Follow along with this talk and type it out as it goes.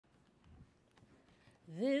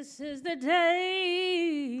This is the day,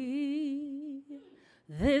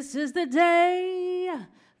 this is the day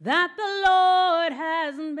that the Lord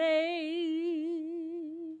has made.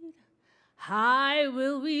 I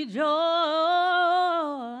will rejoice,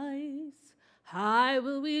 I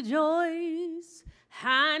will rejoice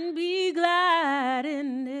and be glad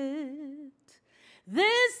in it.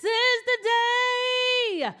 This is the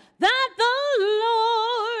day that the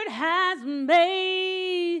Lord has made.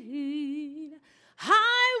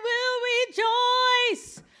 I will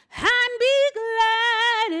rejoice and be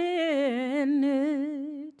glad in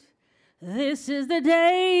it. This is the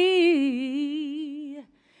day,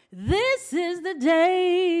 this is the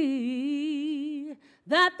day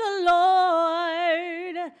that the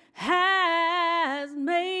Lord has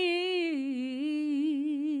made.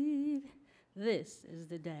 This is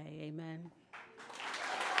the day, amen.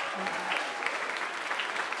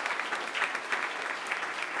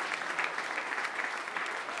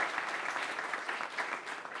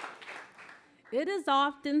 It is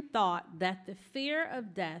often thought that the fear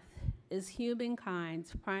of death is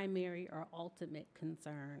humankind's primary or ultimate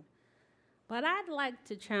concern. But I'd like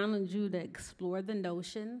to challenge you to explore the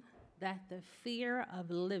notion that the fear of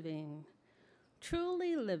living,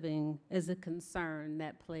 truly living, is a concern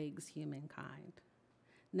that plagues humankind.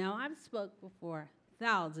 Now, I've spoke before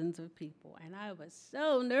thousands of people, and I was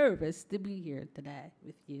so nervous to be here today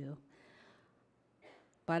with you.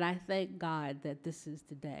 But I thank God that this is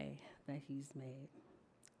the day that He's made.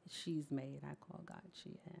 She's made. I call God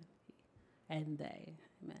she and they.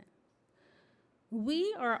 Amen.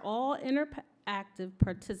 We are all interactive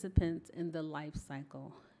participants in the life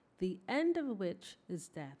cycle, the end of which is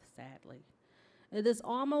death, sadly. It is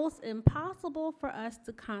almost impossible for us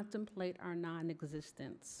to contemplate our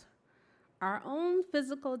non-existence. Our own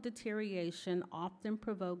physical deterioration often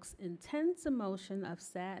provokes intense emotion of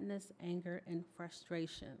sadness, anger, and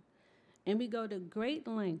frustration. And we go to great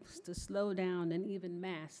lengths to slow down and even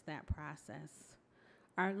mask that process.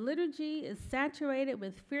 Our liturgy is saturated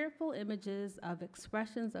with fearful images of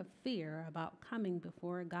expressions of fear about coming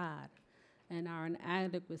before God and our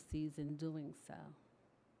inadequacies in doing so.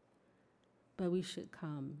 But we should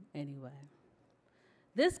come anyway.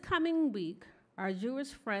 This coming week, our Jewish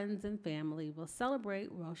friends and family will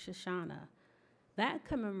celebrate Rosh Hashanah. That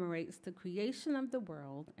commemorates the creation of the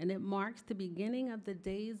world, and it marks the beginning of the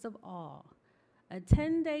days of awe, a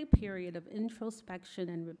 10-day period of introspection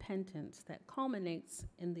and repentance that culminates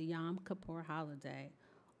in the Yom Kippur holiday,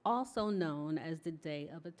 also known as the Day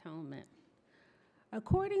of Atonement.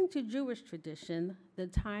 According to Jewish tradition, the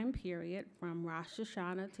time period from Rosh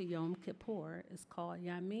Hashanah to Yom Kippur is called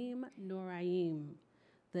Yamim Noraim,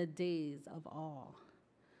 the days of awe.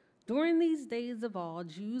 During these days of awe,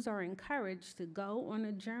 Jews are encouraged to go on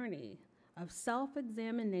a journey of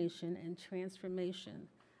self-examination and transformation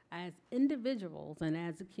as individuals and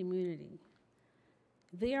as a community.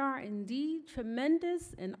 There are indeed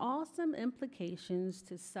tremendous and awesome implications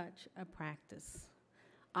to such a practice.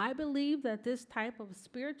 I believe that this type of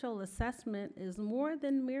spiritual assessment is more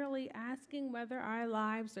than merely asking whether our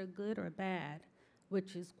lives are good or bad,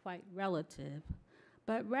 which is quite relative,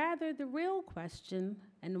 but rather the real question,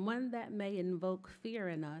 and one that may invoke fear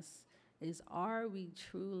in us, is, are we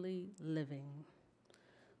truly living?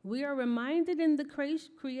 We are reminded in the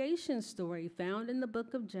creation story found in the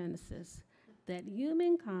book of Genesis that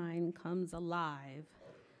humankind comes alive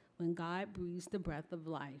when God breathes the breath of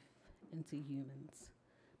life into humans.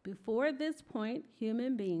 Before this point,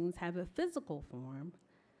 human beings have a physical form.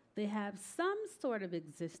 They have some sort of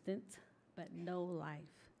existence, but no life.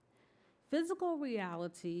 Physical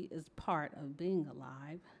reality is part of being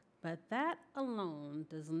alive, but that alone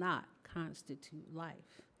does not constitute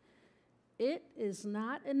life. It is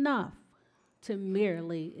not enough to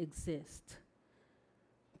merely exist.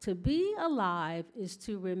 To be alive is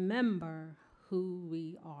to remember who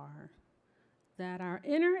we are, that our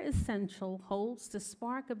inner essential holds the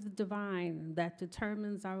spark of the divine that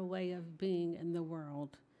determines our way of being in the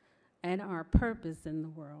world and our purpose in the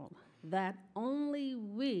world, that only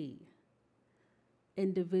we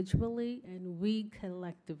individually and we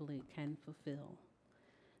collectively can fulfill.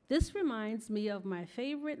 This reminds me of my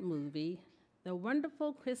favorite movie, the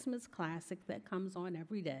wonderful Christmas classic that comes on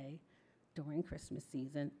every day during Christmas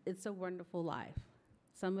season, It's a Wonderful Life.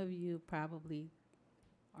 Some of you probably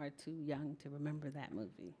are too young to remember that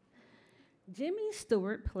movie. Jimmy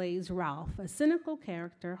Stewart plays Ralph, a cynical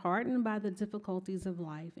character hardened by the difficulties of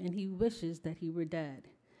life, and he wishes that he were dead.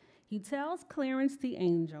 He tells Clarence the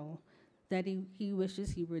angel that he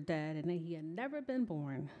wishes he were dead and that he had never been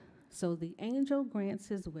born. So the angel grants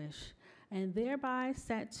his wish and thereby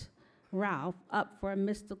sets Ralph up for a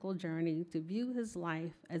mystical journey to view his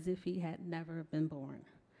life as if he had never been born.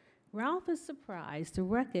 Ralph is surprised to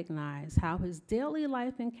recognize how his daily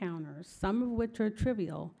life encounters, some of which are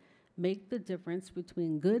trivial, make the difference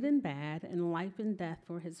between good and bad and life and death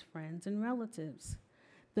for his friends and relatives.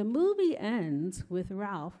 The movie ends with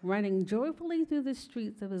Ralph running joyfully through the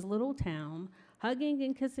streets of his little town, hugging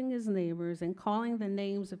and kissing his neighbors and calling the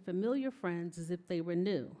names of familiar friends as if they were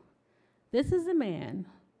new. This is a man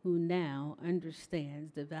who now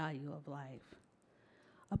understands the value of life.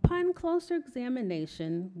 Upon closer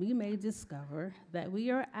examination, we may discover that we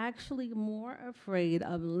are actually more afraid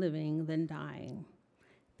of living than dying.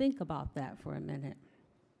 Think about that for a minute.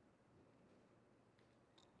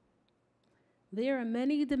 There are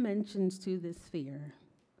many dimensions to this fear.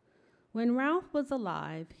 When Ralph was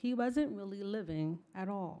alive, he wasn't really living at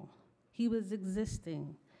all. He was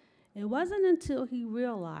existing. It wasn't until he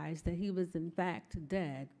realized that he was in fact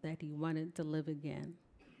dead that he wanted to live again.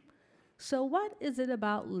 So what is it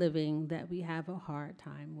about living that we have a hard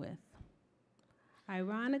time with?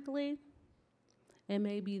 Ironically, it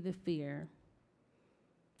may be the fear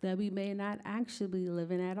that we may not actually be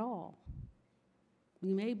living at all.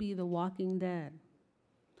 We may be the walking dead.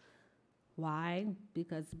 Why?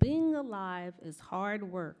 Because being alive is hard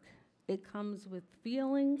work. It comes with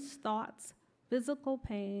feelings, thoughts, physical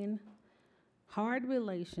pain, hard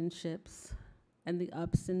relationships, and the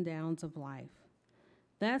ups and downs of life.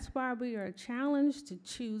 That's why we are challenged to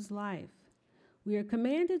choose life. We are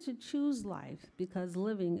commanded to choose life because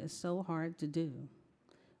living is so hard to do.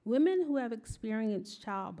 Women who have experienced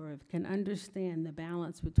childbirth can understand the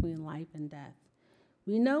balance between life and death.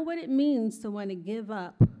 We know what it means to want to give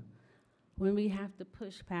up when we have to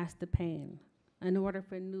push past the pain in order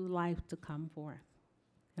for new life to come forth.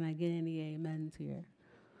 Can I get any amens here?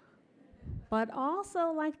 But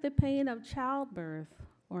also like the pain of childbirth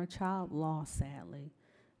or child loss, sadly,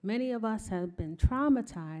 many of us have been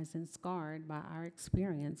traumatized and scarred by our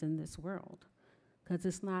experience in this world because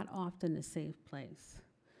it's not often a safe place.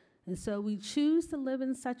 And so we choose to live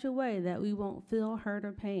in such a way that we won't feel hurt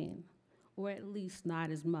or pain, or at least not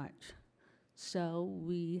as much. So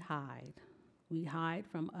we hide. We hide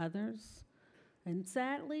from others, and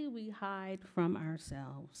sadly, we hide from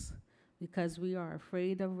ourselves because we are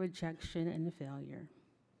afraid of rejection and failure.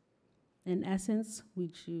 In essence, we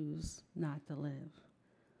choose not to live.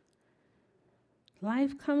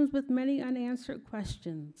 Life comes with many unanswered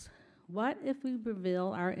questions. What if we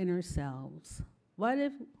reveal our inner selves? What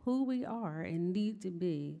if who we are and need to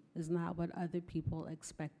be is not what other people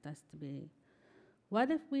expect us to be?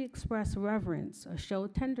 What if we express reverence or show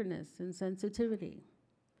tenderness and sensitivity?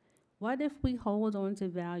 What if we hold on to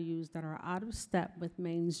values that are out of step with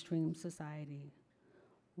mainstream society?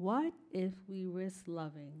 What if we risk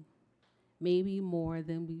loving, maybe more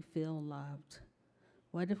than we feel loved?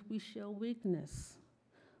 What if we show weakness?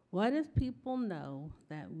 What if people know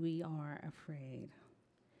that we are afraid?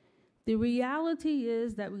 The reality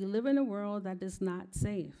is that we live in a world that is not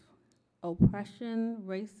safe. Oppression,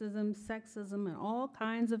 racism, sexism, and all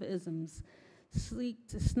kinds of isms seek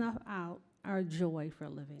to snuff out our joy for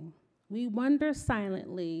living. We wonder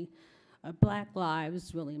silently if Black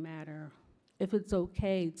lives really matter, if it's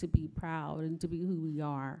okay to be proud and to be who we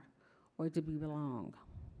are, or to belong.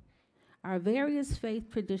 Our various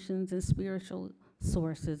faith traditions and spiritual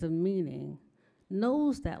sources of meaning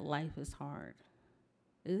knows that life is hard.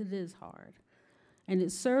 It is hard. And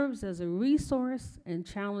it serves as a resource and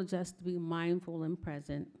challenges us to be mindful and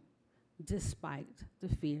present despite the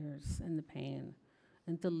fears and the pain,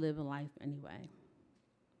 and to live a life anyway.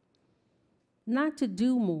 Not to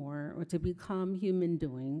do more or to become human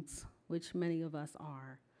doings, which many of us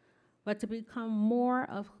are, but to become more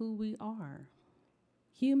of who we are.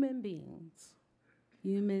 Human beings,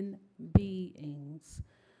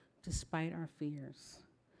 despite our fears.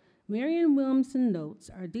 Marianne Williamson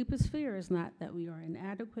notes, our deepest fear is not that we are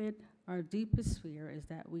inadequate. Our deepest fear is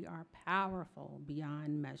that we are powerful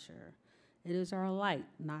beyond measure. It is our light,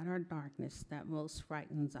 not our darkness, that most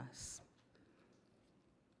frightens us.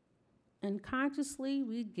 And consciously,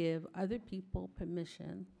 we give other people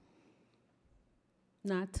permission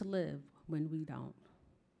not to live when we don't.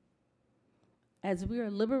 As we are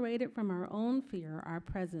liberated from our own fear, our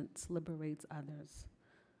presence liberates others.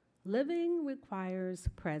 Living requires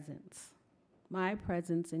presence, my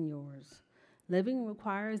presence and yours. Living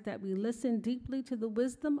requires that we listen deeply to the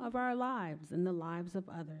wisdom of our lives and the lives of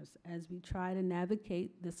others as we try to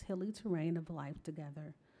navigate this hilly terrain of life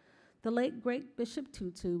together. The late, great Bishop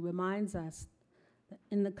Tutu reminds us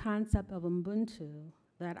in the concept of Ubuntu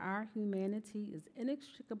that our humanity is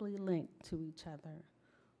inextricably linked to each other.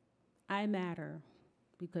 I matter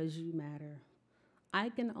because you matter. I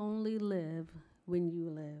can only live when you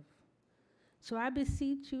live. So I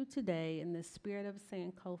beseech you today in the spirit of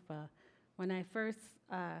Sankofa, when I first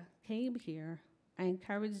came here, I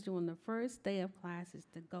encouraged you on the first day of classes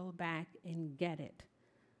to go back and get it.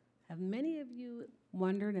 Have many of you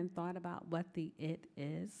wondered and thought about what the it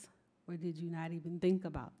is, or did you not even think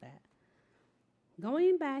about that?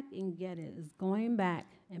 Going back and get it is going back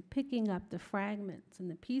and picking up the fragments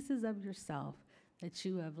and the pieces of yourself that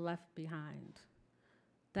you have left behind.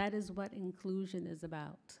 That is what inclusion is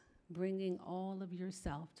about, bringing all of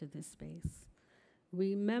yourself to this space.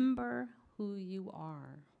 Remember who you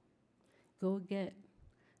are. Go get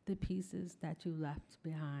the pieces that you left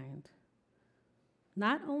behind.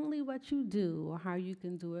 Not only what you do or how you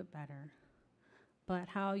can do it better, but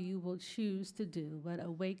how you will choose to do what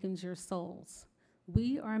awakens your souls.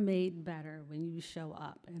 We are made better when you show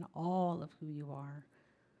up in all of who you are.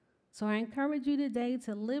 So I encourage you today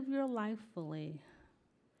to live your life fully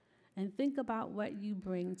and think about what you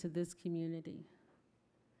bring to this community.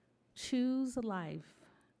 Choose life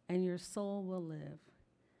and your soul will live.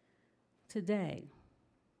 Today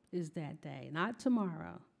is that day, not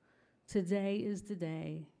tomorrow. Today is the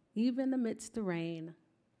day, even amidst the rain,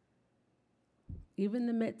 even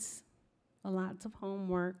amidst a lots of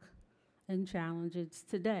homework and challenges.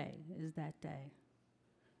 Today is that day.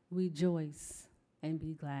 Rejoice and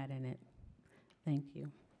be glad in it. Thank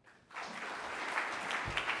you.